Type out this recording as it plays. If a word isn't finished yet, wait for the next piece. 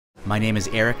My name is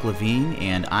Eric Levine,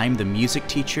 and I'm the music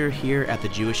teacher here at the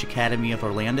Jewish Academy of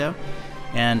Orlando,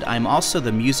 and I'm also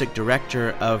the music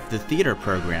director of the theater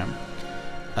program,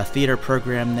 a theater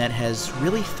program that has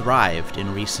really thrived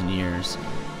in recent years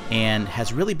and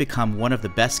has really become one of the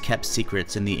best kept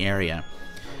secrets in the area.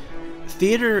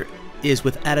 Theater is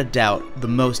without a doubt the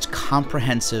most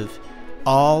comprehensive,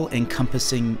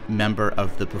 all-encompassing member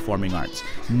of the performing arts.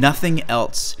 Nothing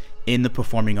else in the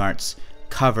performing arts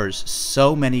covers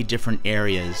so many different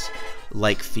areas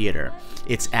like theater.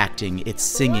 It's acting, it's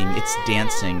singing, it's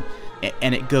dancing,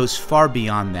 and it goes far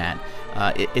beyond that.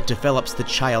 It develops the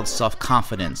child's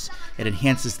self-confidence, it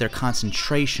enhances their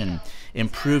concentration,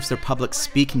 improves their public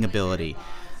speaking ability,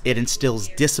 it instills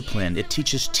discipline, it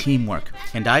teaches teamwork,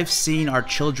 and I've seen our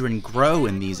children grow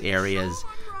in these areas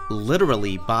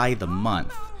literally by the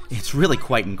month. It's really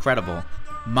quite incredible.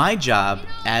 My job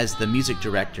as the music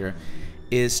director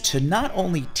is to not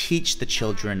only teach the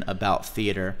children about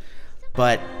theater,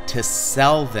 but to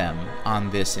sell them on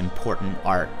this important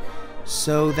art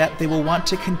so that they will want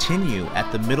to continue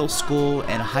at the middle school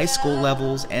and high school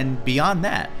levels and beyond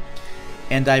that.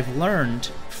 And I've learned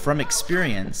from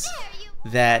experience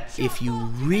that if you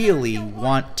really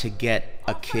want to get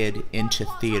a kid into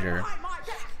theater,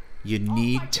 you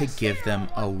need to give them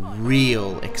a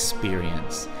real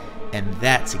experience. And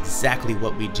that's exactly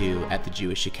what we do at the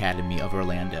Jewish Academy of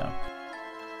Orlando.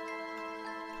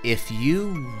 If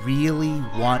you really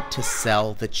want to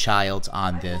sell the child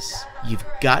on this, you've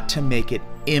got to make it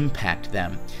impact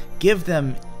them. Give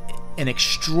them an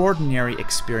extraordinary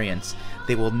experience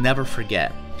they will never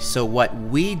forget. So what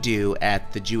we do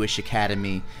at the Jewish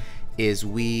Academy is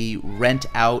we rent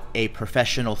out a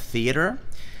professional theater.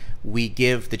 We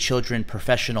give the children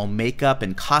professional makeup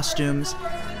and costumes.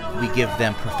 We give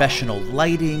them professional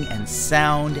lighting and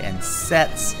sound and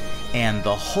sets and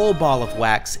the whole ball of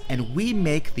wax, and we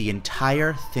make the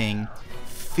entire thing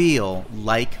feel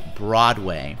like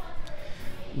Broadway.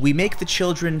 We make the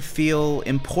children feel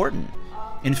important.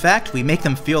 In fact, we make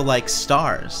them feel like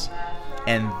stars,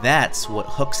 and that's what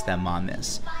hooks them on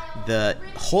this. The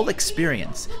whole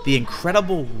experience, the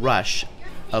incredible rush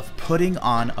of putting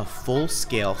on a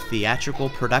full-scale theatrical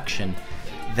production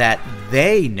that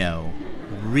they know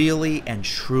really and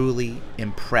truly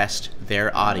impressed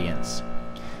their audience.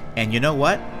 And you know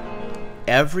what?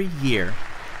 Every year,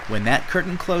 when that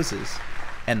curtain closes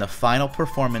and the final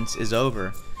performance is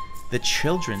over, the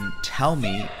children tell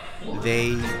me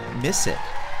they miss it.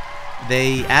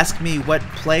 They ask me what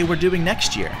play we're doing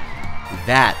next year.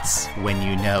 That's when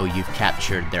you know you've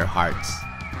captured their hearts.